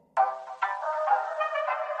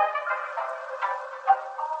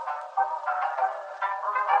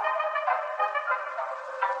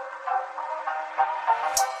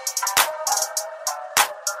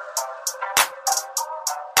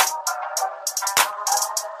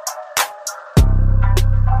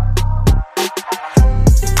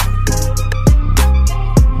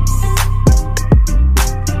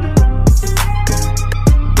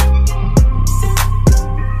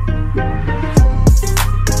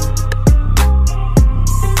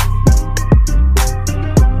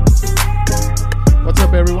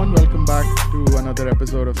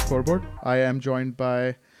episode of Scoreboard. I am joined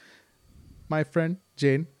by my friend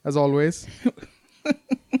Jane, as always.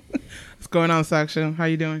 What's going on, Saksha? How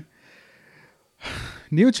you doing?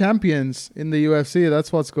 New champions in the UFC.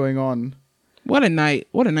 That's what's going on. What a night.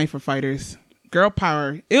 What a night for fighters. Girl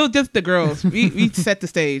power. It was just the girls. We set the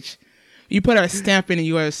stage. You put our stamp in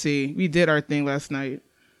the UFC. We did our thing last night.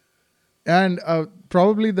 And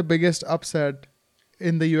probably the biggest upset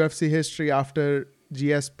in the UFC history after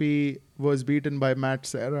GSP was beaten by Matt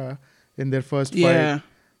Serra in their first fight. Yeah.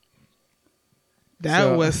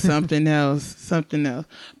 That was something else. Something else.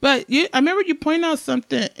 But I remember you pointed out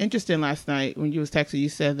something interesting last night when you was texting. You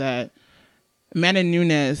said that Amanda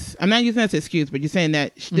Nunes, I'm not using that as an excuse, but you're saying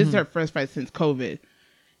that this is her first fight since COVID.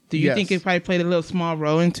 Do you think it probably played a little small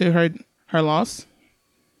role into her loss?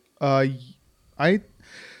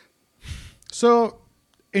 So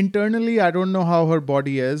internally, I don't know how her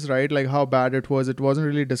body is, right? Like how bad it was. It wasn't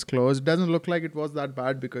really disclosed. It doesn't look like it was that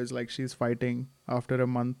bad because like she's fighting after a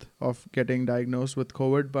month of getting diagnosed with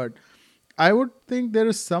COVID. But I would think there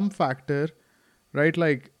is some factor, right?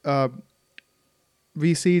 Like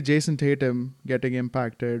we see Jason Tatum getting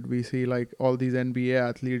impacted. We see like all these NBA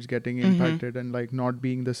athletes getting impacted and like not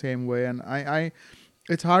being the same way. And I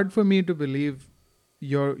it's hard for me to believe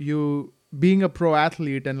you being a pro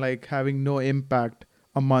athlete and like having no impact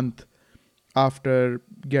a month after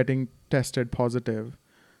getting tested positive.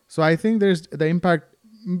 So I think the impact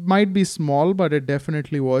might be small, but it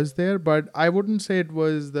definitely was there. But I wouldn't say it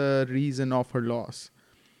was the reason of her loss.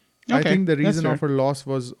 Okay, I think the reason of her loss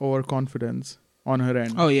was overconfidence on her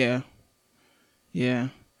end. Oh, yeah. Yeah.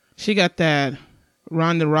 She got that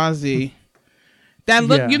Ronda Rousey. That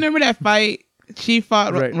look, you remember that fight? She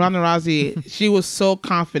fought Ronda Rousey. She was so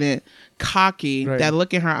confident, cocky, that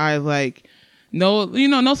look in her eyes like,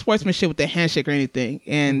 no sportsmanship with the handshake or anything.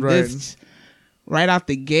 And this, right out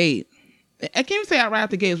the gate, I can't even say right out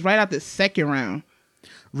the gate. It was right out the second round.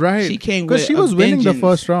 Right. She came with she was winning the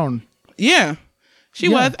first round. Yeah. She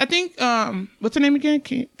was. I think, what's her name again?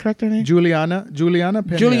 Can you correct her name? Juliana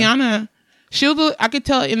Pena. Juliana. I could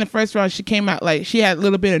tell in the first round she came out like she had a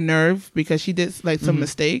little bit of nerve because she did like some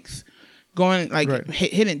mistakes. Going like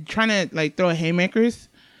hitting, trying to like throw haymakers.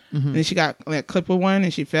 And then she got like clipped with one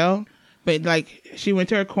and she fell. But like she went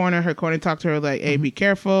to her corner talked to her like, hey, be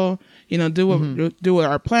careful, do what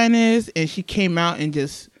our plan is. And she came out and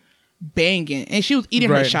just banging. And she was eating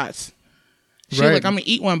her shots. She was like, I'm gonna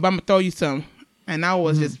eat one, but I'm gonna throw you some. And I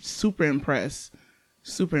was just super impressed.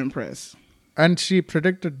 Super impressed. And she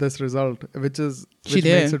predicted this result, which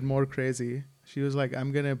makes it more crazy. She was like,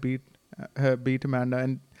 I'm gonna beat Amanda.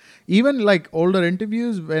 And even like older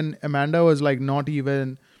interviews when Amanda was like not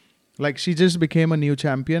even like she just became a new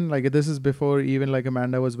champion. Like this is before even like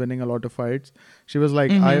Amanda was winning a lot of fights. She was like,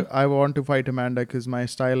 I want to fight Amanda because my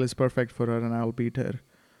style is perfect for her and I'll beat her.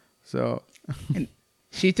 So and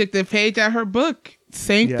she took the page out of her book.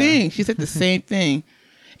 Same thing. She said the same thing.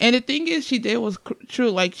 And the thing is she did was true.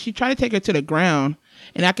 Like she tried to take her to the ground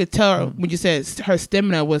and I could tell her when you said her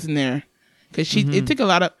stamina wasn't there because it took a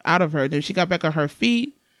lot out of her. Then she got back on her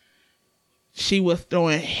feet. She was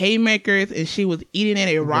throwing haymakers and she was eating it.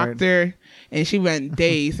 It rocked her and she went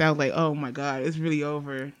dazed. I was like, oh my God, it's really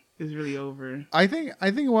over. It's really over. I think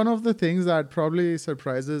one of the things that probably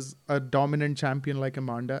surprises a dominant champion like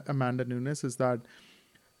Amanda Nunes is that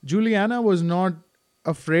Juliana was not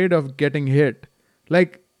afraid of getting hit.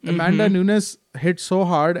 Like Amanda Nunes hit so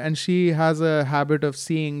hard and she has a habit of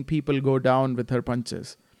seeing people go down with her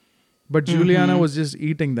punches. But Juliana was just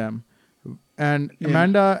eating them. And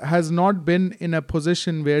Amanda has not been in a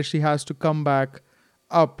position where she has to come back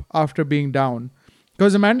up after being down.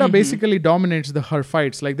 Because Amanda basically dominates her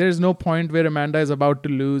fights. Like there is no point where Amanda is about to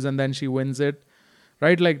lose and then she wins it.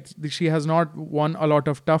 Right? Like she has not won a lot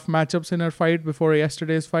of tough matchups in her fight before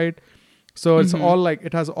yesterday's fight. So it's all like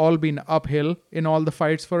it has all been uphill in all the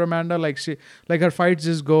fights for Amanda. Like her fights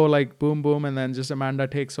just go like boom, boom, and then just Amanda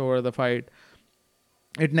takes over the fight.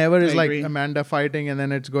 It never is like Amanda fighting and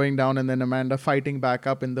then it's going down and then Amanda fighting back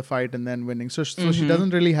up in the fight and then winning. So she doesn't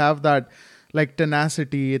really have that like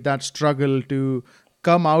tenacity, that struggle to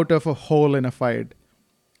come out of a hole in a fight.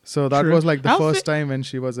 So that was like the first time when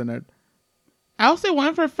she was in it. I'll say one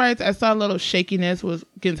of her fights I saw a little shakiness was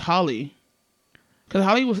against Holly. Because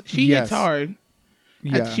Holly hits hard.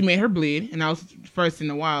 Yeah. She made her bleed. And I was first in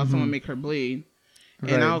a while someone make her bleed.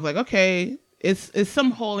 And I was like, okay, it's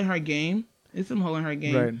some hole in her game.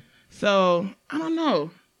 Right. So, I don't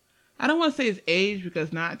know. I don't want to say it's age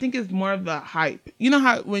because I think it's more of the hype. You know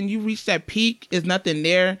how when you reach that peak, there's nothing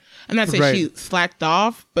there. I'm not saying she slacked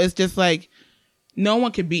off, but it's just like no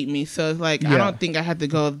one could beat me. So it's like I don't think I had to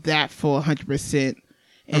go that full 100%.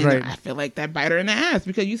 And Right. I feel like that bite her in the ass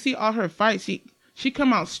because you see all her fights, she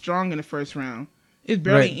come out strong in the first round. It's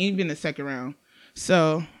barely Right. even the second round.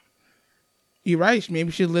 So you're right.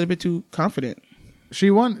 Maybe she's a little bit too confident. She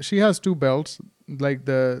won. She has 2 belts. Like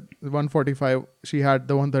the 145, she had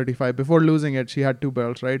the 135. Before losing it, she had 2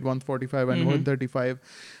 belts, right? 145 and 135.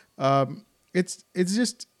 It's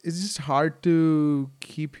just hard to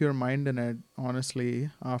keep your mind in it, honestly,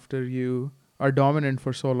 after you are dominant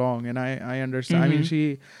for so long. And I understand. I mean,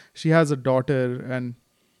 she has a daughter and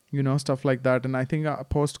stuff like that. And I think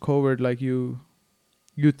post COVID, like you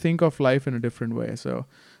think of life in a different way. So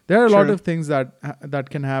there are a lot True. of things that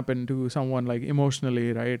can happen to someone, like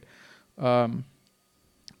emotionally, right?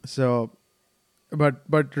 So,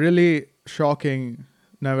 but really shocking,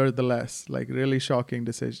 nevertheless, like really shocking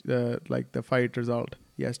decision, like the fight result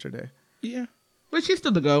yesterday. Yeah. But she's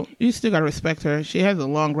still the GOAT. You still gotta respect her. She has a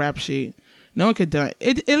long rap sheet. No one could done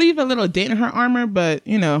it. It leave a little dent in her armor, but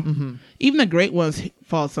even the great ones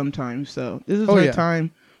fall sometimes. So this is her time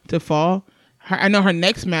to fall. I know her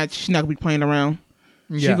next match, she's not gonna be playing around.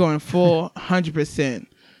 She's going full 100%.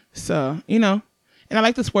 So, and I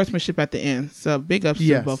like the sportsmanship at the end. So big ups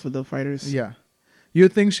to both of the fighters. Yeah. You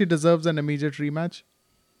think she deserves an immediate rematch?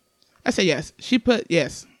 I say yes.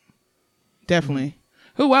 Yes. Definitely.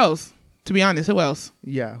 Who else? To be honest, who else?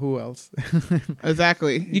 Yeah, who else?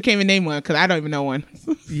 Exactly. You can't even name one because I don't even know one.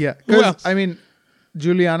 Yeah. Who else? I mean,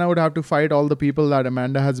 Juliana would have to fight all the people that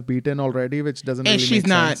Amanda has beaten already, which doesn't really she's make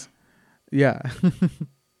not. sense. Yeah.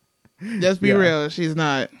 Let's be real. She's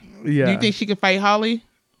not. Yeah. Do you think she could fight Holly?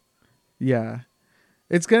 Yeah.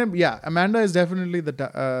 It's gonna. Yeah, Amanda is definitely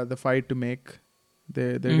the fight to make.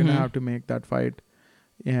 They're gonna have to make that fight,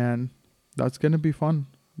 and that's gonna be fun.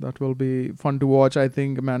 That will be fun to watch. I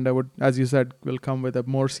think Amanda would, as you said, will come with a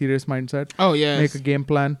more serious mindset. Oh yeah. Make a game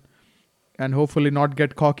plan, and hopefully not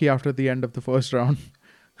get cocky after the end of the first round.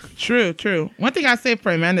 True. One thing I say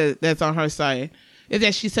for Amanda that's on her side is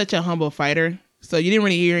that she's such a humble fighter. So you didn't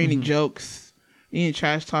really hear any jokes, any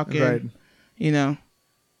trash talking, Right.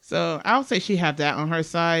 So I would say she have that on her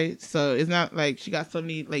side. So it's not like she got so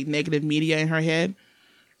many like negative media in her head.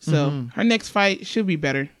 So her next fight should be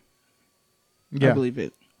better. Yeah. I believe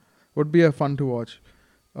it. Would be a fun to watch.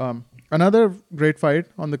 Another great fight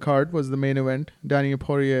on the card was the main event: Dustin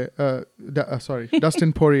Poirier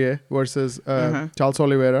versus Charles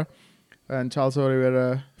Oliveira, and Charles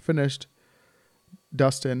Oliveira finished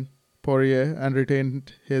Dustin Poirier and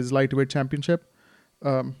retained his lightweight championship.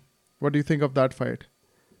 What do you think of that fight?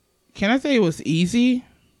 Can I say it was easy?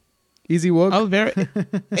 Easy work?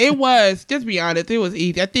 It was. Just be honest, it was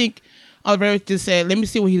easy. I think Oliveira just said, "Let me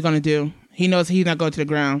see what he's gonna do." He knows he's not going to the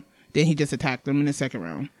ground. Then he just attacked him in the second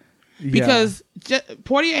round. Yeah. Because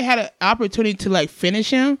Poirier had an opportunity to like finish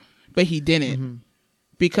him, but he didn't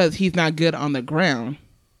because he's not good on the ground.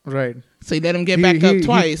 Right. So he let him get back up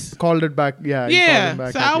twice. He called it back. Yeah. He called him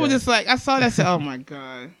back so up, I was just like, I saw that. I said, "Oh my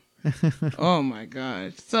god, oh my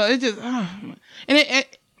god." So it just, and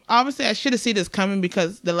it obviously I should have seen this coming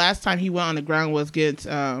because the last time he went on the ground was against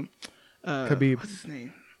Khabib. What's his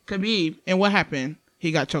name? Khabib. And what happened?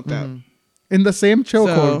 He got choked out. In the same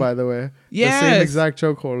chokehold, by the way. Yes. The same exact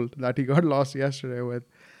chokehold that he got lost yesterday with.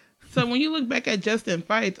 So when you look back at Justin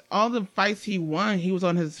fights, all the fights he won, he was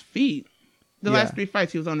on his feet. The last 3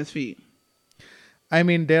 fights, he was on his feet. I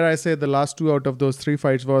mean, dare I say, the last 2 out of those 3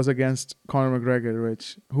 fights was against Conor McGregor,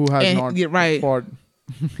 who has not fought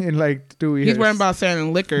in like 2 years. He's worried about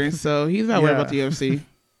selling liquor, so he's not worried about the UFC.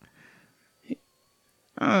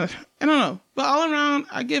 I don't know. But all around,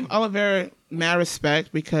 I give Oliveira mad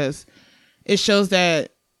respect because it shows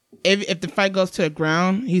that if the fight goes to the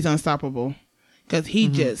ground, he's unstoppable. Because he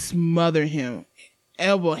just smothered him.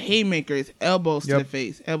 Haymakers, elbows to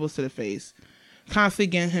the face. Constantly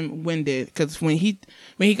getting him winded. Because when he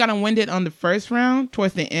got him winded on the first round,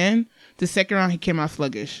 towards the end, the second round he came out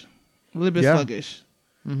sluggish. A little bit sluggish.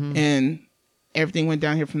 And everything went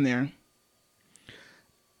down here from there.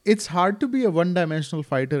 It's hard to be a one-dimensional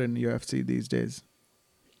fighter in UFC these days.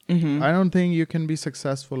 I don't think you can be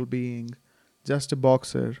successful being just a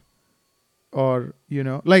boxer. Or,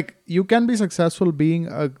 like you can be successful being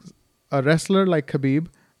a wrestler like Khabib,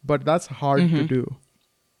 but that's hard to do.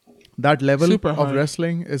 That level of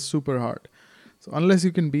wrestling is super hard. So unless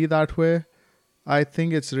you can be that way, I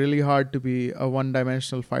think it's really hard to be a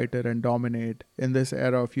one-dimensional fighter and dominate in this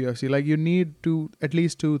era of UFC. Like you need at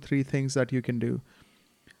least 2-3 things that you can do.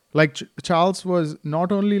 Like Charles was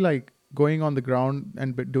not only like going on the ground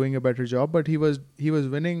and doing a better job, but he was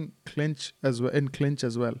winning clinch as well.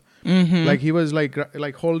 Like he was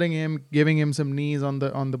like holding him, giving him some knees on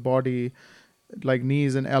the body, like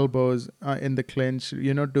knees and elbows in the clinch,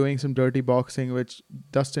 doing some dirty boxing, which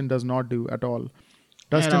Dustin does not do at all.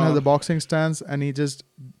 Dustin has a boxing stance and he just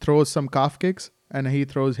throws some calf kicks and he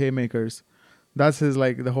throws haymakers. That's his,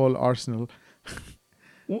 like, the whole arsenal.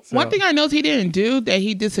 So. One thing I noticed he didn't do that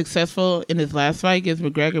he did successful in his last fight against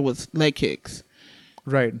McGregor was leg kicks.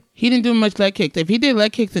 Right. He didn't do much leg kicks. If he did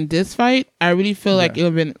leg kicks in this fight, I really feel like it would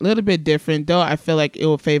have been a little bit different, though I feel like it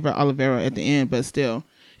would favor Oliveira at the end, but still,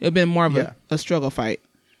 it would have been more of a struggle fight.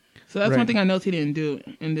 So that's one thing I noticed he didn't do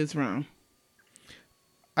in this round.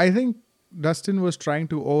 I think Dustin was trying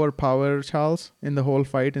to overpower Charles in the whole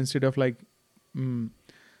fight instead of, like,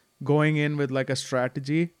 going in with, like, a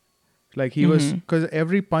strategy. Like, he was, because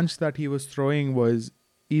every punch that he was throwing was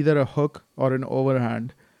either a hook or an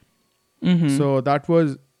overhand. So that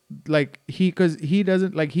was like, because he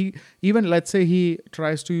doesn't, like, even let's say he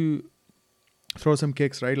tries to throw some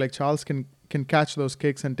kicks, right? Like, Charles can catch those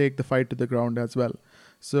kicks and take the fight to the ground as well.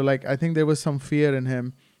 So, like, I think there was some fear in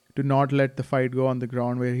him to not let the fight go on the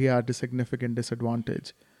ground where he had a significant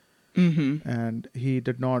disadvantage. And he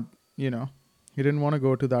did not, he didn't want to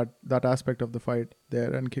go to that aspect of the fight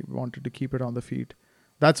there and wanted to keep it on the feet.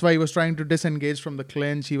 That's why he was trying to disengage from the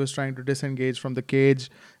clinch. He was trying to disengage from the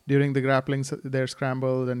cage during the grappling, their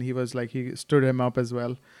scramble, and he stood him up as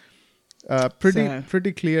well.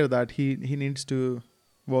 Pretty clear that he needs to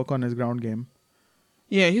work on his ground game.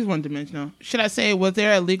 Yeah, he's one-dimensional. Should I say, was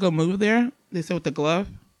there a legal move there? They said with the glove?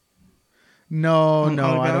 No,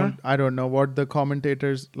 I don't know what the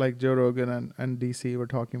commentators like Joe Rogan and DC were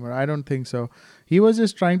talking about. I don't think so. He was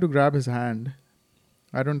just trying to grab his hand.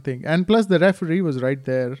 I don't think. And plus the referee was right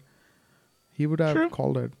there. He would have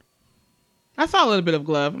called it. I saw a little bit of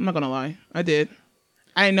glove. I'm not going to lie. I did.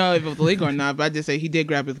 I didn't know if it was legal or not, but I just say he did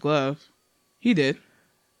grab his glove. He did.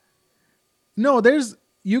 No, there's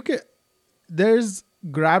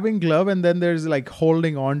grabbing glove and then there's like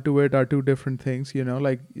holding on to it are two different things,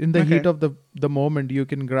 like in the heat of the moment you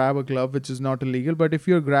can grab a glove, which is not illegal, but if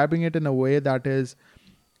you're grabbing it in a way that is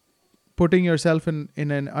putting yourself in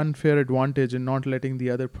an unfair advantage and not letting the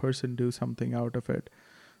other person do something out of it,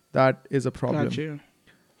 that is a problem. Got you.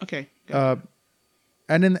 Okay.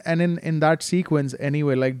 And in that sequence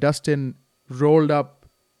anyway, like Dustin rolled up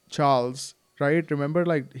Charles, right? Remember,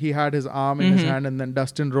 like he had his arm in his hand and then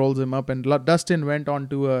Dustin rolls him up and Dustin went on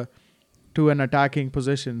to an attacking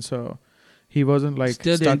position. So he wasn't like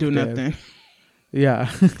still didn't do nothing. Yeah.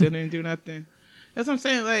 Still didn't do nothing. That's what I'm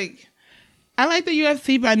saying. Like, I like the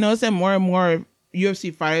UFC, but I notice that more and more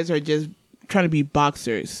UFC fighters are just trying to be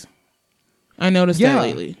boxers. I noticed that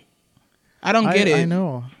lately. I don't get it. I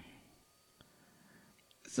know.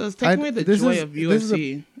 So it's taking away the joy of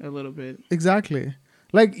UFC a little bit. Exactly.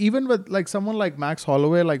 Like even with like someone like Max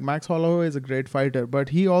Holloway is a great fighter, but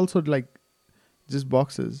he also like just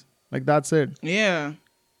boxes. Like that's it. Yeah.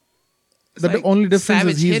 The only difference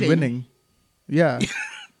is he's winning. Yeah.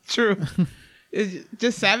 True. It's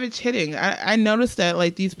just savage hitting. I noticed that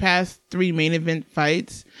like these past 3 main event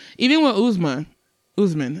fights, even with Usman,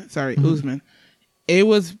 it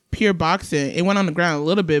was pure boxing. It went on the ground a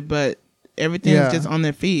little bit, but everything's just on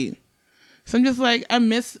their feet. So I'm just like, I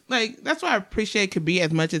miss, like, that's why I appreciate Khabib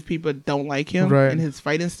as much as people don't like him and his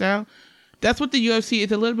fighting style. That's what the UFC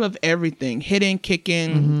is, a little bit of everything. Hitting,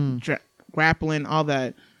 kicking, grappling, all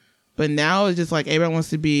that. But now it's just like everyone wants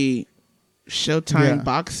to be Showtime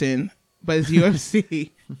boxing, but it's UFC.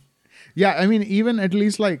 Yeah, I mean, even at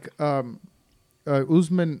least like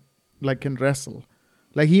Usman like can wrestle.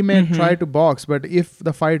 Like he may try to box, but if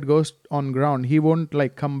the fight goes on ground, he won't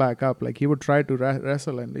like come back up. Like he would try to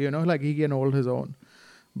wrestle and, like he can hold his own.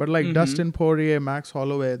 But like Dustin Poirier, Max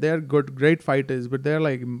Holloway, they're great fighters, but they're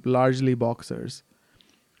like largely boxers.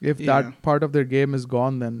 If that part of their game is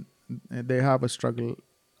gone, then they have a struggle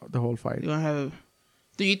the whole fight.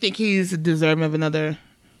 Do you think he's deserving of a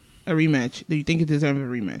rematch? Do you think he deserves a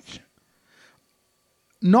rematch?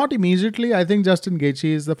 Not immediately. I think Justin Gaethje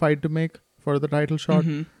is the fight to make for the title shot.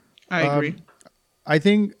 I agree. I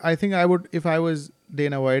think I would, if I was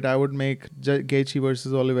Dana White, I would make Gaethje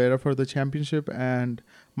versus Oliveira for the championship and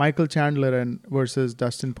Michael Chandler versus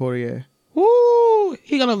Dustin Poirier. Woo!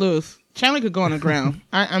 He gonna lose. Chandler could go on the ground.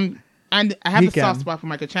 I have a soft spot for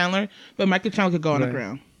Michael Chandler, but Michael Chandler could go on the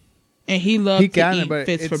ground, and he loves to eat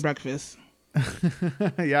fish for breakfast.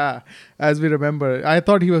 Yeah, as we remember, I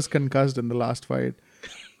thought he was concussed in the last fight.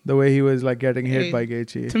 The way he was like getting hit by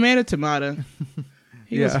Gaethje. Tomato.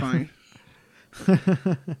 He was fine.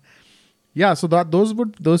 Yeah, so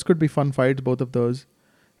those could be fun fights, both of those.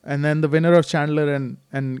 And then the winner of Chandler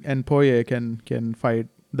and Poirier can fight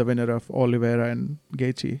the winner of Oliveira and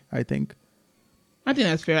Gaethje, I think. I think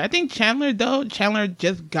that's fair. I think Chandler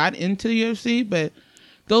just got into the UFC, but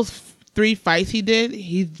those 3 fights he did,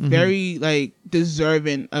 he's very like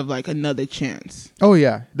deserving of like another chance. Oh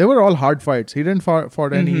yeah, they were all hard fights. He didn't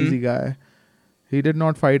fought any easy guy. He did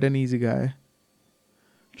not fight an easy guy.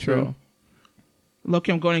 True. So. Look,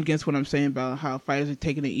 I'm going against what I'm saying about how fighters are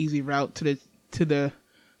taking an easy route to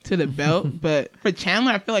the belt, but for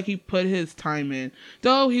Chandler, I feel like he put his time in.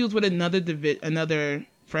 Though he was with another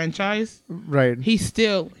franchise, right?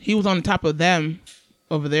 He was on top of them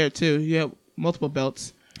over there too. He had multiple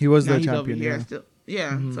belts. He was now the he's champion. Over here Yeah. still.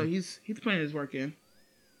 Yeah. So he's putting his work in.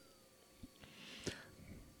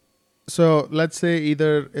 So let's say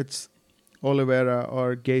either it's Oliveira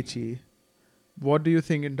or Gaethje. What do you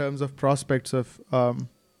think in terms of prospects of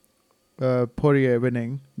Poirier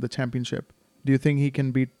winning the championship? Do you think he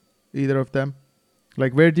can beat either of them?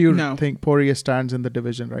 Like, where do you think Poirier stands in the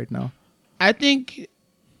division right now? I think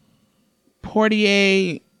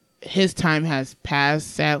Poirier, his time has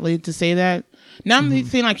passed, sadly, to say that. Now I'm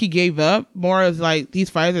seeing like he gave up. More as like, these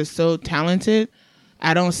fighters are so talented.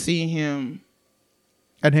 I don't see him.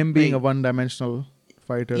 And him being a one-dimensional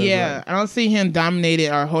fighter. Yeah, I don't see him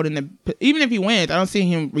dominating or holding the... Even if he wins, I don't see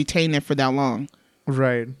him retaining it for that long.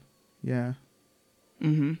 Right. Yeah.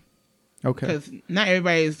 Mm-hmm. Okay. Because not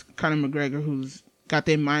everybody is Conor McGregor, who's got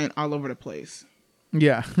their mind all over the place.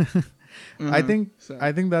 Yeah. I think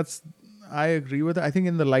that's... I agree with it. I think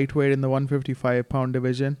in the lightweight, in the 155-pound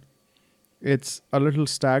division, it's a little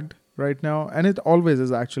stacked right now. And it always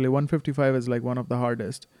is, actually. 155 is like one of the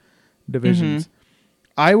hardest divisions.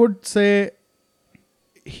 I would say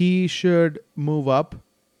he should move up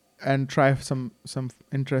and try some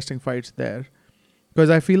interesting fights there. Because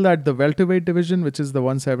I feel that the welterweight division, which is the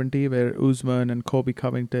 170, where Usman and Kobe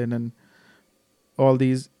Covington and all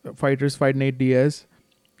these fighters fight, Nate Diaz,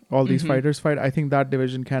 all these fighters fight, I think that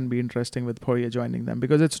division can be interesting with Poirier joining them.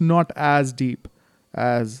 Because it's not as deep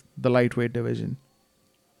as the lightweight division.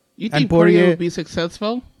 You think Poirier will be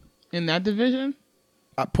successful in that division?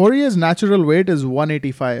 Poirier's natural weight is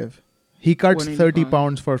 185. He cuts 30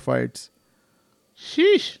 pounds for fights.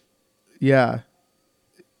 Sheesh. Yeah.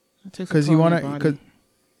 Because you want to...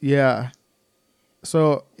 Yeah.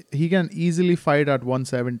 So he can easily fight at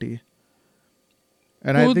 170.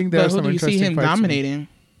 And I think there are some interesting fights. Who do you see him dominating?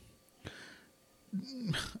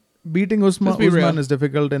 Beating Usman is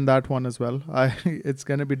difficult in that one as well. It's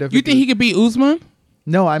going to be difficult. You think he could beat Usman?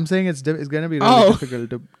 No, I'm saying it's going to be really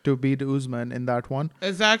difficult to beat Usman in that one.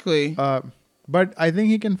 Exactly. But I think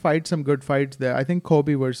he can fight some good fights there. I think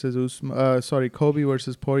Kobe versus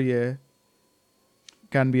Poirier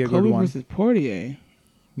can be a good one. Kobe versus Poirier.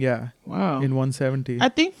 Yeah. Wow. In 170. I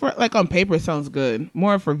think for like on paper it sounds good.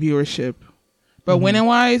 More for viewership. But winning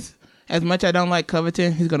wise, as much I don't like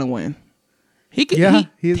Covington, he's gonna win. He can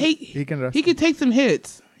wrestle. He could take some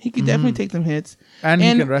hits. He could definitely take some hits. And he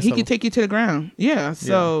can wrestle. He could take you to the ground. Yeah.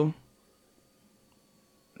 So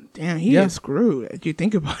damn, he is screwed. If you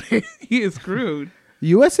think about it, he is screwed.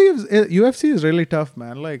 UFC is really tough,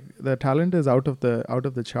 man. Like the talent is out of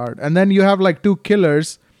the chart. And then you have like two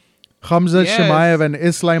killers, Khamzat Chimaev and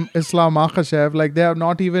Islam Makhachev. Like they have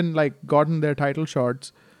not even like gotten their title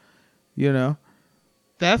shots. You know,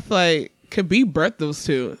 that's like Khabib birthed those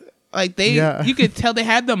two. Like you could tell they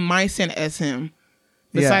had the mindset as him.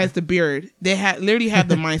 Besides the beard, they literally have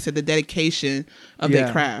the mindset, the dedication of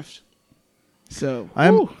their craft. So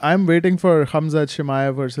I'm waiting for Khamzat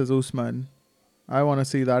Chimaev versus Usman. I want to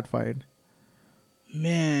see that fight.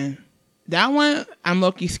 Man, that one I'm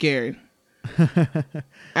low-key scared.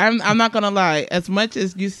 I'm not gonna lie. As much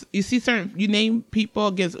as you see you name people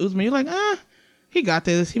against Usman, you're like, he got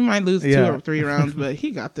this. He might lose 2 or 3 rounds, but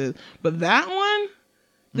he got this. But that one,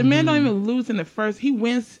 the man don't even lose in the first. He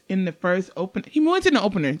wins in the first open. He wins in the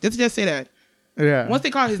opener. Just say that. Yeah. Once they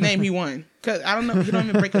call his name, he won. Cause I don't know. He don't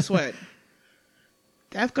even break a sweat.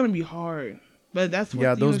 That's gonna be hard. But that's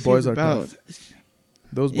what those boys are tough.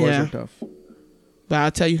 Those boys are tough. But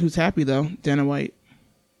I'll tell you who's happy though. Dana White.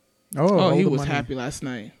 Oh, he was happy last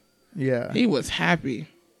night. Yeah. He was happy.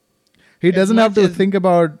 He doesn't have to think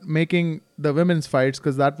about making the women's fights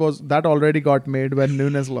because that already got made when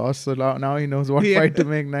Nunes lost. So now he knows what fight to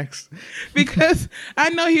make next. Because I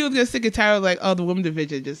know he was just sick and tired of like, the women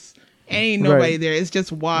division just ain't nobody there. It's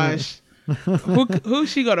just washed. Who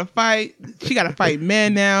she gonna fight? She gotta fight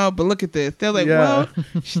men now. But look at this. They're like, well,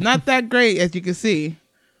 she's not that great as you can see.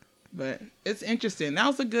 But it's interesting. It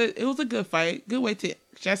was a good fight. Good way to,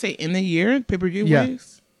 should I say, end the year pay-per-view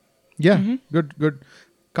ways. Yeah. Good.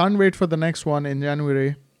 Can't wait for the next one in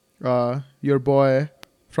January. Your boy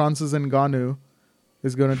Francis Ngannou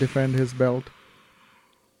is going to defend his belt.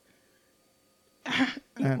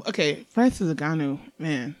 Okay, Francis Ngannou,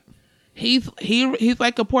 man, he's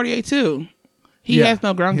like a Poirier too. He has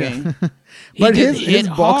no ground game. But his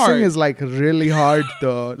boxing is like really hard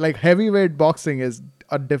though. Like heavyweight boxing is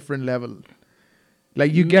a different level.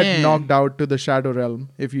 Like you get knocked out to the shadow realm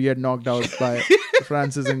if you get knocked out by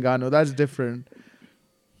Francis Ngannou. That's different.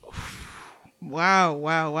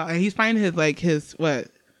 Wow. And he's fighting his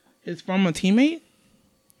former teammate?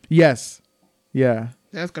 Yes. Yeah.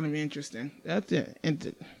 That's gonna be interesting. That's it.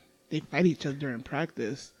 And they fight each other during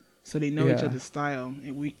practice. So they know each other's style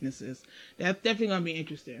and weaknesses. That's definitely gonna be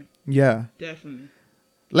interesting. Yeah. Definitely.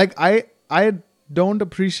 Like I don't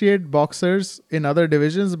appreciate boxers in other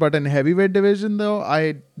divisions, but in heavyweight division though,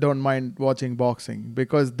 I don't mind watching boxing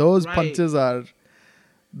because those punches are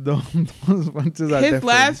those punches are his different.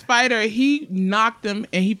 last fighter, he knocked him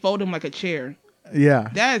and he folded him like a chair. Yeah.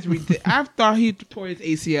 That is ridiculous. I thought he tore his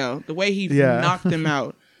ACL. The way he knocked him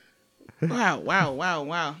out.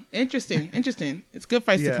 Wow. Interesting. It's good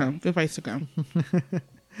fights to come.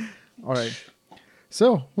 All right.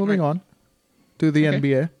 So, moving on to the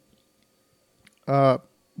NBA.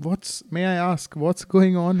 May I ask, what's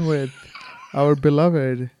going on with our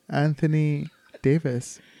beloved Anthony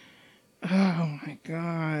Davis? Oh my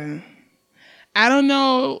God. I don't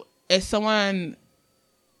know if someone,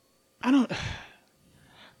 I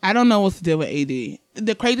don't know what's to do with AD.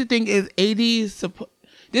 The crazy thing is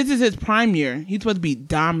this is his prime year. He's supposed to be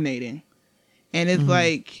dominating. And it's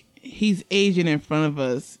like he's aging in front of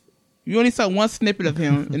us. You only saw one snippet of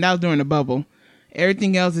him, and that was during the bubble.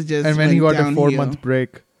 Everything else is just. And when he got a 4-month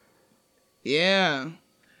break. Yeah.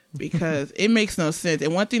 Because it makes no sense.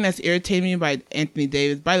 And one thing that's irritating me by Anthony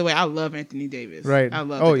Davis, by the way, I love Anthony Davis. Right. I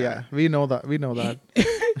love Oh, yeah. We know that.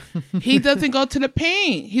 He doesn't go to the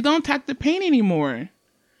paint. He don't attack the paint anymore.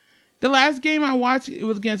 The last game I watched, it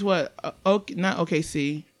was against what? Not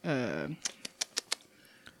OKC.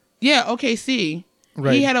 OKC.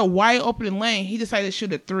 Right. He had a wide open lane. He decided to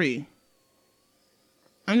shoot a 3.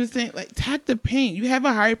 I'm just saying, like, attack the paint. You have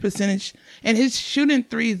a higher percentage. And his shooting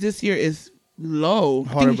threes this year is low.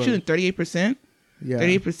 Horrible. I think he's shooting 38%. Yeah.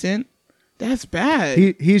 38%. That's bad.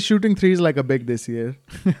 He's shooting threes like a big this year.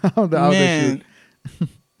 How they shoot.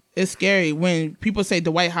 It's scary when people say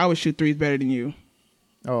Dwight Howard shoot threes better than you.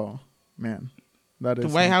 Oh, man. That is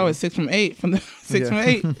Dwight Howard 6 from 8 from 8.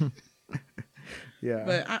 Yeah.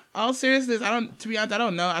 But all seriousness, to be honest, I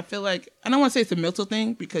don't know. I feel like, I don't want to say it's a mental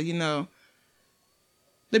thing because,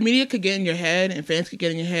 the media could get in your head and fans could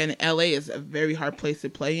get in your head, and LA is a very hard place to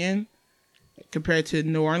play in compared to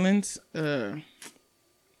New Orleans. I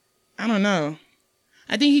don't know.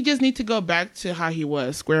 I think he just needs to go back to how he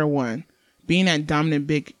was, square one, being that dominant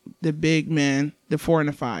the big man, the 4 and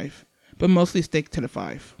the 5, but mostly stick to the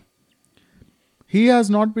 5. He has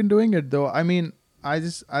not been doing it though. I mean, I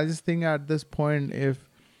just think at this point, if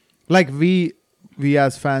like we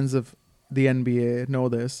as fans of the NBA know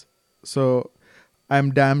this, so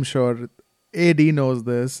I'm damn sure AD knows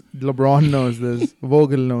this, LeBron knows this,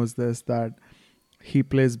 Vogel knows this, that he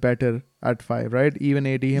plays better at 5, right? Even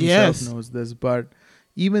AD himself knows this, but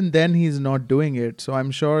even then he's not doing it. So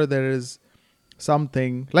I'm sure there is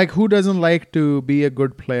something, like, who doesn't like to be a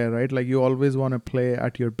good player, right? Like, you always want to play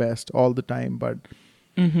at your best all the time, but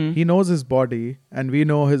he knows his body, and we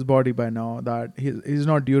know his body by now, that he's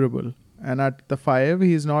not durable. And at the 5,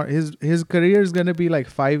 he's not. His career is gonna be like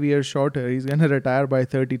 5 years shorter. He's gonna retire by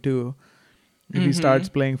 32 if he starts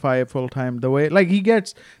playing 5 full time. The way, like, he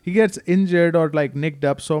gets injured or like nicked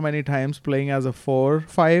up so many times playing as a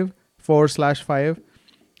 4/5.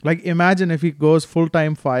 Like, imagine if he goes full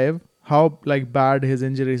time 5, how like bad his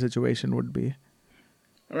injury situation would be.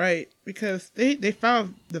 Right, because they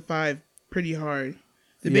found the 5 pretty hard.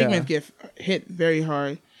 The big men get hit very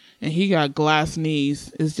hard, and he got glass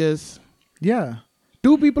knees. It's just. Yeah.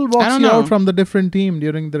 2 people box you out from the different team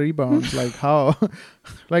during the rebounds. Like, how?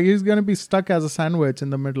 Like, he's going to be stuck as a sandwich in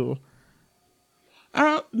the middle.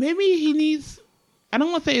 Maybe he needs... I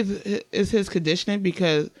don't want to say it's his conditioning,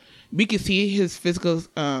 because we can see his physical...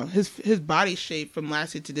 his body shape from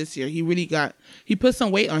last year to this year. He really got... He put some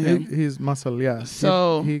weight on him. His muscle, yeah.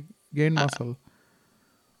 So... He gained muscle.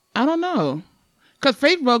 I don't know. Because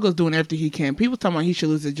Frank Vogel's doing everything he can. People talking about he should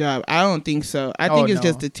lose his job. I don't think so. I think it's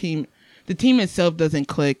just the team... The team itself doesn't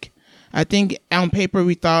click. I think on paper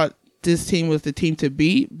we thought this team was the team to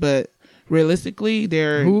beat, but realistically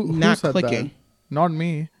they're not clicking. That? Not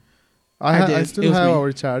me. I still have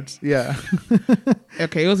our chats. Yeah.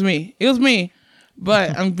 Okay, it was me.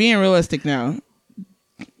 But I'm being realistic now.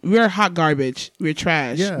 We're hot garbage. We're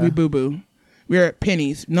trash. Yeah. We boo-boo. We're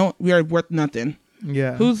pennies. No, we are worth nothing.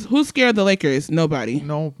 Yeah. Who's scared of the Lakers? Nobody.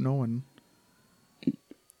 No one.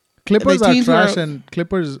 Clippers are trash, and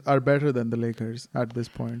Clippers are better than the Lakers at this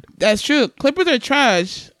point. That's true. Clippers are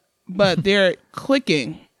trash, but they're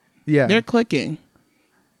clicking. Yeah, they're clicking.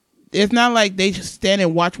 It's not like they just stand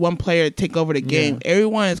and watch one player take over the game. Yeah.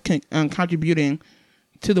 Everyone is contributing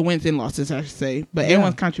to the wins and losses, I should say. But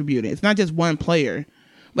everyone's contributing. It's not just one player.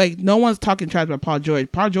 Like, no one's talking trash about Paul George.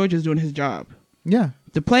 Paul George is doing his job. Yeah.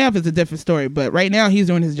 The playoff is a different story, but right now he's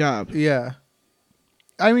doing his job. Yeah.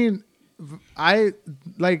 I mean, I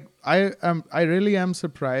really am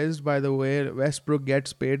surprised by the way Westbrook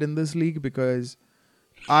gets paid in this league, because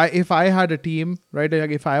if I had a team, right,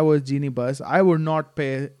 like if I was Jeanie Buss, I would not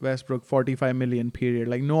pay Westbrook $45 million, period.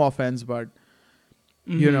 Like, no offense, but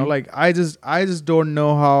you know, like I just don't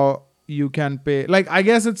know how you can pay. Like, I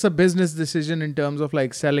guess it's a business decision in terms of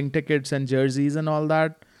like selling tickets and jerseys and all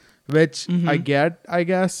that, which I get, I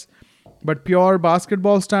guess. But pure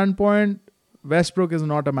basketball standpoint, Westbrook is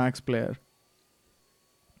not a max player.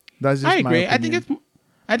 That's just I agree. my opinion.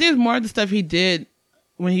 I think it's more of the stuff he did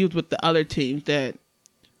when he was with the other teams that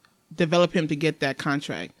developed him to get that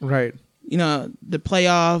contract. Right. You know, the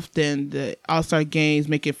playoff, then the All-Star games,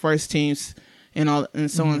 making first teams, and all, and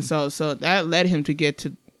so on and so that led him to get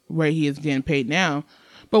to where he is getting paid now.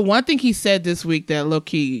 But one thing he said this week that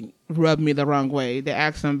low-key rubbed me the wrong way, they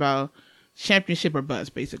asked him about championship or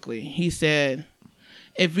bust, basically. He said,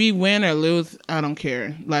 if we win or lose, I don't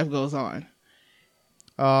care. Life goes on.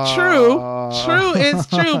 True, it's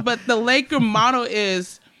true. But the Laker motto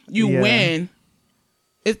is you win.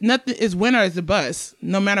 It's nothing. It's win or it's a bust.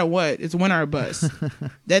 No matter what, it's win or a bust.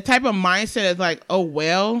 That type of mindset is like, oh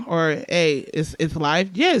well, or hey, it's life.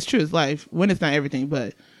 Yeah, it's true. It's life. Win is not everything,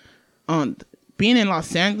 but being in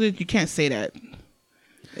Los Angeles, you can't say that.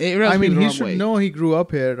 I mean, he should know he grew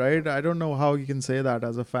up here, right? I don't know how he can say that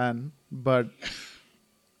as a fan, but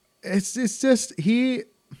it's just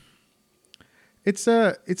it's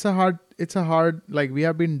a hard, like, we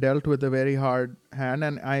have been dealt with a very hard hand,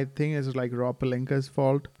 and I think it's like Rob Pelinka's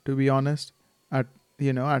fault, to be honest, at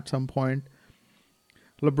some point.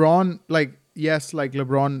 LeBron, like, yes, like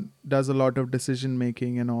LeBron does a lot of decision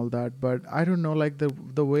making and all that, but I don't know, like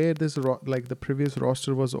the way the previous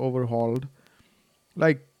roster was overhauled,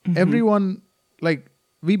 like everyone, like,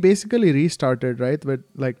 we basically restarted, right, with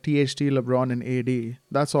like THT, LeBron, and AD.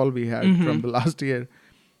 That's all we had from the last year.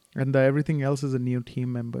 And everything else is a new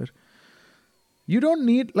team member. You don't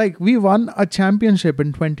need, like, we won a championship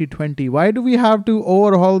in 2020. Why do we have to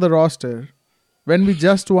overhaul the roster when we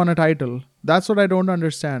just won a title? That's what I don't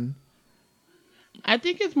understand. I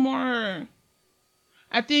think it's more,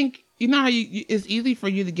 I think, you know how it's easy for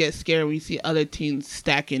you to get scared when you see other teams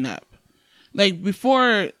stacking up. Like,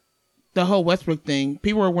 before the whole Westbrook thing,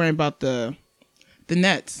 people were worrying about the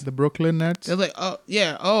Nets. The Brooklyn Nets? They're like, oh,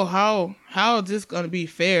 yeah. Oh, how is this going to be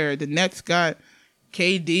fair? The Nets got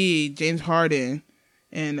KD, James Harden,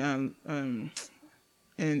 and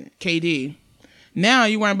KD. Now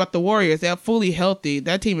you're worrying about the Warriors. They're fully healthy.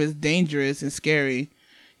 That team is dangerous and scary.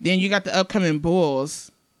 Then you got the upcoming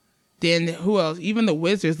Bulls. Then who else? Even the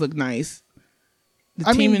Wizards look nice.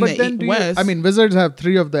 The team in the West. Wizards have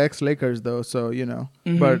 3 of the ex-Lakers, though, so, you know.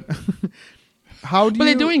 But how do you... But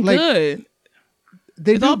they're doing good.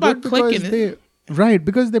 It's all about clicking.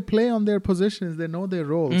 Because they play on their positions. They know their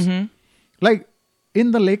roles. Like, in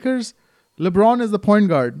the Lakers, LeBron is the point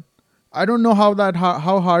guard. I don't know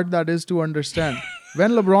how hard that is to understand.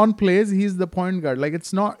 When LeBron plays, he's the point guard. Like,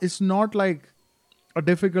 it's not like a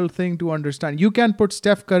difficult thing to understand. You can put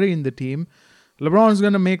Steph Curry in the team. LeBron's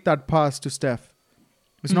going to make that pass to Steph.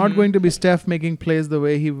 It's not going to be Steph making plays the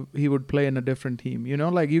way he would play in a different team. You know,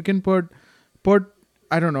 like, you can put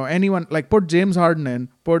I don't know, anyone, like, put James Harden in,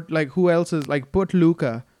 put, like, who else is, like, put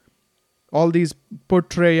Luka, put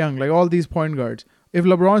Trae Young, like, all these point guards. If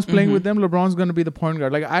LeBron's playing with them, LeBron's going to be the point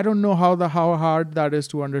guard. Like, I don't know how hard that is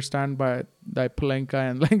to understand by Pelinka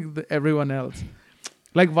and, like, everyone else.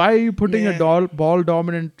 Like, why are you putting a ball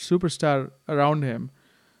dominant superstar around him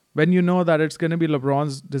when you know that it's going to be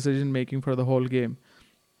LeBron's decision making for the whole game?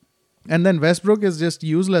 And then Westbrook is just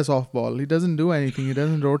useless off ball. He doesn't do anything. He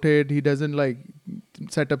doesn't rotate. He doesn't, like,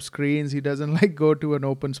 set up screens. He doesn't, like, go to an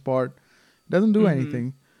open spot. He doesn't do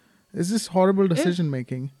anything. It's just horrible decision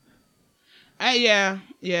making. Yeah.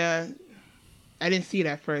 I didn't see it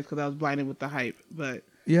at first because I was blinded with the hype. But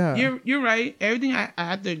yeah, you're right. Everything I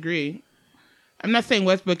have to agree. I'm not saying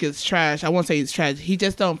Westbrook is trash. I won't say he's trash. He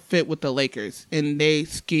just don't fit with the Lakers and their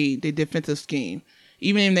defensive scheme.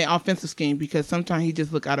 Even in their offensive scheme, because sometimes he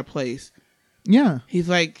just look out of place. Yeah. He's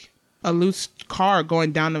like a loose car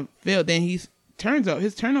going down the field. Then his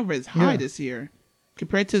turnover is high this year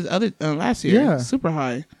compared to his other last year. Yeah. Super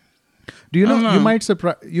high. Do you I don't know, know.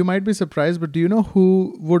 you might be surprised, but do you know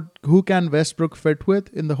who can Westbrook fit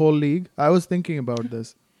with in the whole league? I was thinking about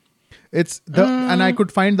this. And I Um,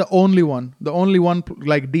 could find the only one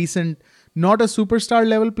like decent, not a superstar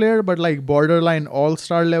level player, but like borderline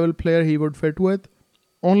all-star level player he would fit with.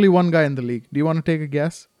 Only one guy in the league. Do you want to take a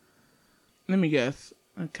guess? let me guess.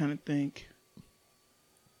 I kind of think.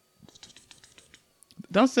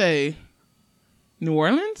 Don't say New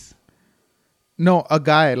Orleans. No, a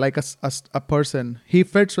guy, like a person. He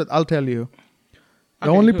fits with, I'll tell you. The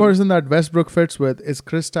Okay, only who? person that Westbrook fits with is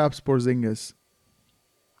Kristaps Porzingis.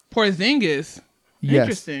 Porzingis. Yes.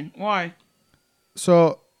 Interesting. Why?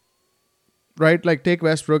 So, right, like take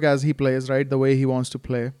Westbrook as he plays, right, the way he wants to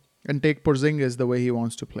play, and take Porzingis the way he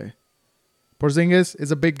wants to play. Porzingis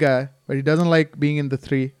is a big guy, but he doesn't like being in the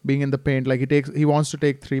paint. Like he wants to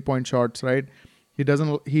take 3-point shots, right?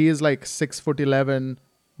 He is like 6'11"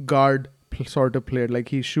 guard sort of player. Like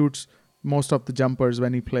he shoots most of the jumpers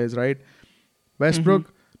when he plays, right?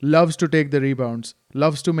 Westbrook loves to take the rebounds,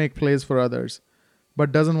 loves to make plays for others,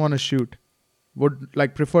 but doesn't want to shoot. Would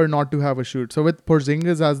like prefer not to have a shoot. So with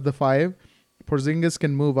Porzingis as the 5, Porzingis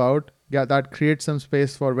can move out. Yeah, that creates some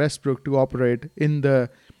space for Westbrook to operate in the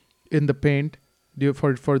paint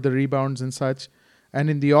for the rebounds and such. And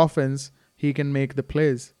in the offense, he can make the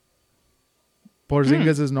plays.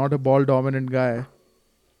 Porzingis is not a ball dominant guy.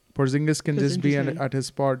 Porzingis can That's just be interesting. at his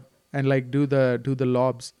spot and like do the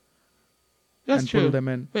lobs That's and true. pull them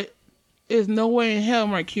in. But there's no way in hell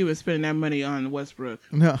Mark Cuban is spending that money on Westbrook.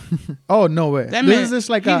 No. Oh, no way. That This man, is just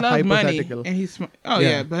like he a loves hypothetical. money, and he's smart. Oh Yeah.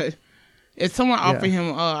 yeah, but if someone offered Yeah.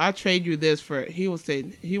 him, "Oh, I'll trade you this for," he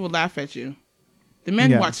will laugh at you. The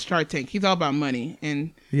man Yeah. watched Shark Tank. He's all about money,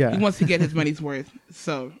 and Yeah. he wants to get his money's worth.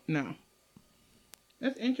 So no,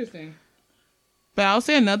 that's interesting. But I'll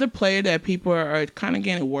say another player that people are kind of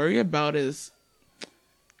getting worried about is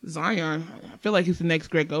Zion. I feel like he's the next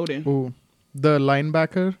Greg Oden. Ooh. The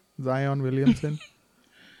linebacker, Zion Williamson.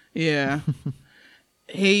 Yeah,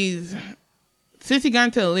 he's since he got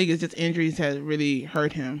into the league, it's just injuries has really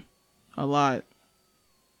hurt him a lot.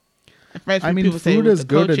 At first, I when mean, people say food with is the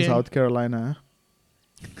good in coaching- South Carolina.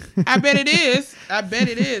 I bet it is. I bet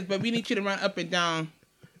it is. But we need you to run up and down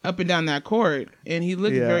that court. And he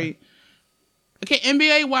looks Yeah. very okay.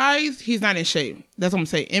 NBA wise, he's not in shape. That's what I'm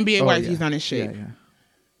saying. NBA wise, he's not in shape Yeah.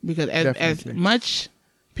 because as Definitely. much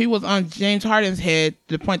people was on James Harden's head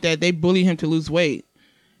to the point that they bully him to lose weight.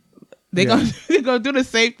 They Yeah. gonna do the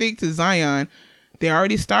same thing to Zion. They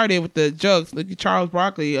already started with the jokes. Look at Charles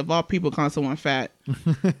Barkley of all people calling someone fat.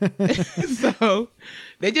 So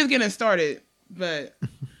they just getting started. But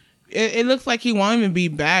it looks like he won't even be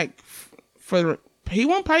back he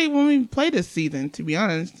won't even play this season, to be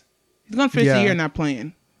honest. He's gonna finish the Yeah. year not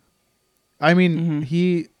playing. I mean,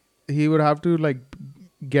 he would have to like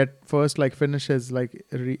finish his like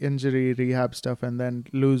injury rehab stuff and then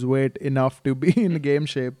lose weight enough to be in game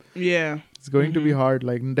shape. Yeah. It's going to be hard.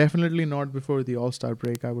 Like definitely not before the All-Star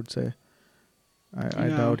break, I would say. I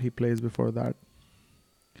No. doubt he plays before that.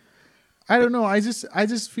 I don't know. I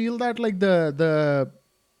just feel that like the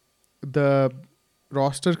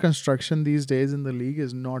roster construction these days in the league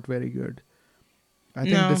is not very good. I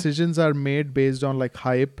think No. decisions are made based on like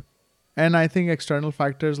hype, and I think external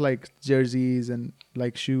factors like jerseys and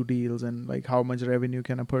like shoe deals and like how much revenue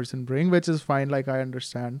can a person bring, which is fine. Like I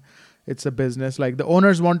understand, it's a business. Like the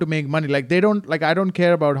owners want to make money. Like they don't like. I don't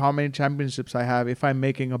care about how many championships I have if I'm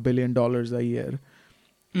making $1 billion a year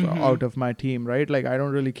out of my team, right? Like I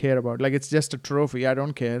don't really care about. Like it's just a trophy. I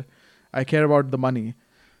don't care. I care about the money.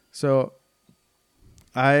 So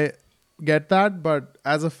I get that, but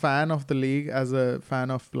as a fan of the league, as a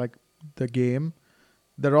fan of like the game,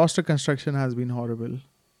 the roster construction has been horrible.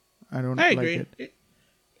 I don't I like agree. it.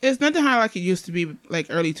 It's nothing how like it used to be, like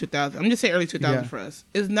early 2000. I'm just saying early 2000 Yeah. for us.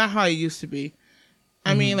 It's not how it used to be.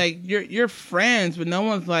 I mean, like you're friends, but no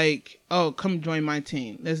one's like, "Oh, come join my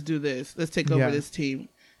team. Let's do this. Let's take over Yeah. this team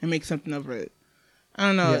and make something of it." I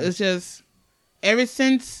don't know. Yeah. It's just ever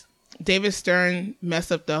since David Stern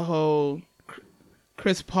messed up the whole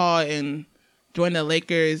Chris Paul and joined the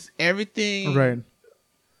Lakers, everything Right.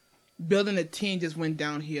 building a team just went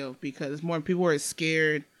downhill because more people were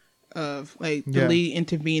scared of like the Yeah. league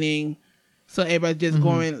intervening. So everybody just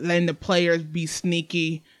going, letting the players be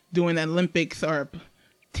sneaky, doing Olympics or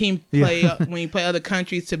team play when you play other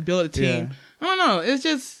countries to build a team. Yeah. I don't know.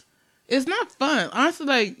 It's not fun. Honestly,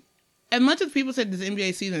 like, as much as people said this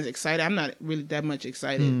NBA season is exciting, I'm not really that much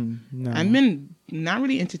excited. No. I've been not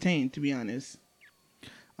really entertained, to be honest.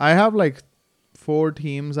 I have like 4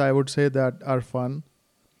 teams I would say that are fun.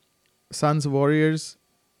 Suns, Warriors,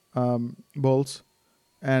 Bulls,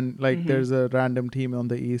 and like there's a random team on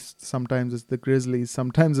the East. Sometimes it's the Grizzlies,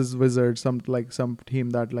 sometimes it's Wizards, some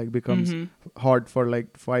team that like becomes hard for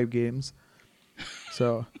like 5 games.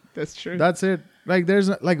 So that's true. That's it. Like there's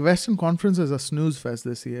like Western Conference is a snooze fest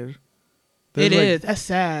this year. It is. That's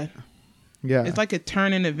sad. Yeah. It's like a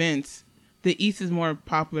turn in events. The East is more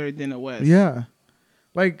popular than the West. Yeah.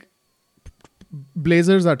 Like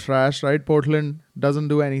Blazers are trash, right? Portland doesn't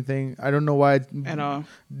do anything. I don't know why at all.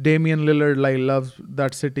 Damian Lillard like loves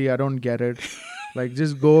that city. I don't get it. Like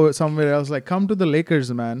just go somewhere else. Like come to the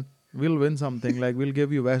Lakers, man. We'll win something. Like we'll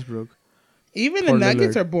give you Westbrook. Even the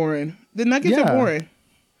Nuggets are boring. The Nuggets are boring.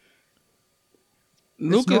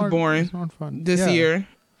 Luke is boring. It's not fun this year.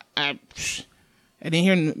 I didn't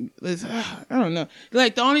hear. I don't know.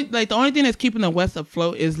 Like the only thing that's keeping the West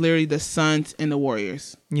afloat is literally the Suns and the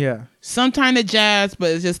Warriors. Yeah. Sometimes the Jazz,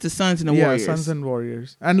 but it's just the Suns and the Warriors. Yeah, Suns and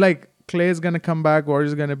Warriors. And like Clay's gonna come back.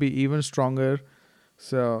 Warriors gonna be even stronger.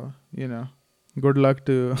 So good luck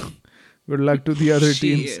to the other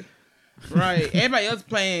teams. Right. Everybody else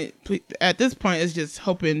playing at this point is just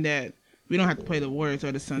hoping that we don't have to play the Warriors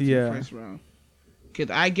or the Suns in the first round. Because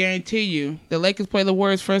I guarantee you, the Lakers play the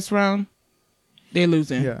Warriors first round, they're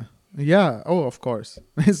losing. Yeah. Yeah. Oh, of course.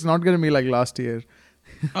 It's not going to be like last year.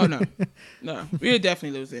 Oh, no. No. We're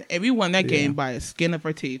definitely losing. And we won that game by a skin of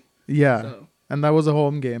our teeth. Yeah. So. And that was a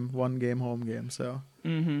home game. 1 game home game. So.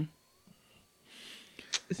 Mm-hmm.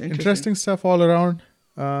 It's interesting stuff all around.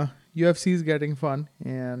 UFC is getting fun.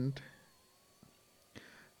 And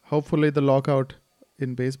hopefully the lockout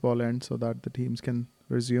in baseball ends so that the teams can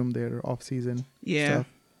resume their off-season stuff.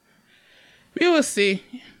 We will see.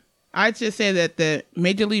 I'd just say that the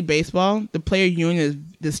Major League Baseball, the player union is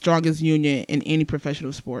the strongest union in any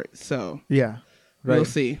professional sport. So yeah, right. We'll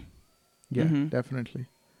see. Yeah, definitely.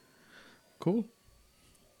 Cool.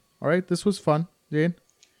 All right, this was fun, Jane.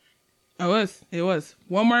 It was.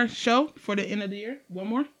 One more show for the end of the year? One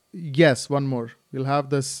more? Yes, one more. We'll have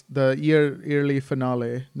the yearly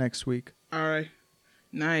finale next week. All right.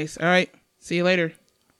 Nice. All right. See you later.